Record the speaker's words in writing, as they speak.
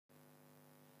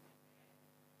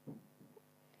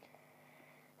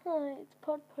Hi, it's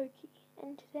Pod Pokey,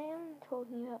 and today I'm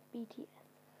talking about BTS,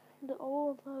 the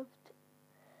all-loved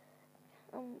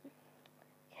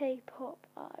K-pop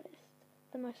artist,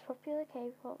 the most popular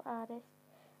K-pop artist,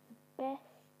 the best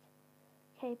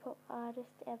K-pop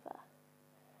artist ever.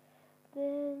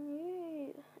 The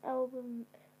new album,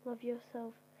 Love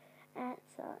Yourself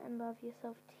Answer and Love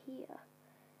Yourself Tear,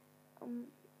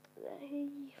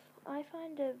 I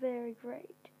find it very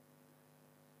great.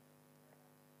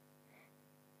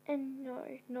 And no,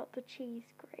 not the cheese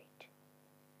grate.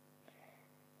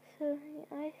 So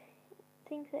I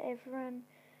think that everyone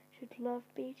should love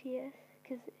BTS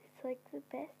because it's like the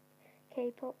best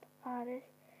K-pop artist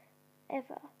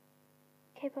ever,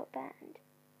 K-pop band.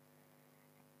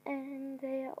 And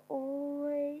they are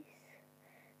always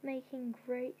making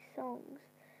great songs,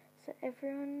 so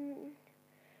everyone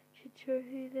should show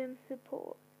them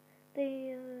support.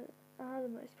 They are the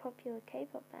most popular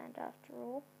K-pop band after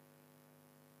all.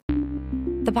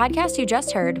 The podcast you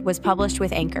just heard was published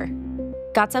with Anchor.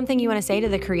 Got something you want to say to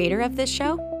the creator of this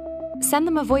show? Send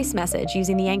them a voice message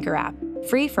using the Anchor app,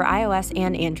 free for iOS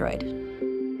and Android.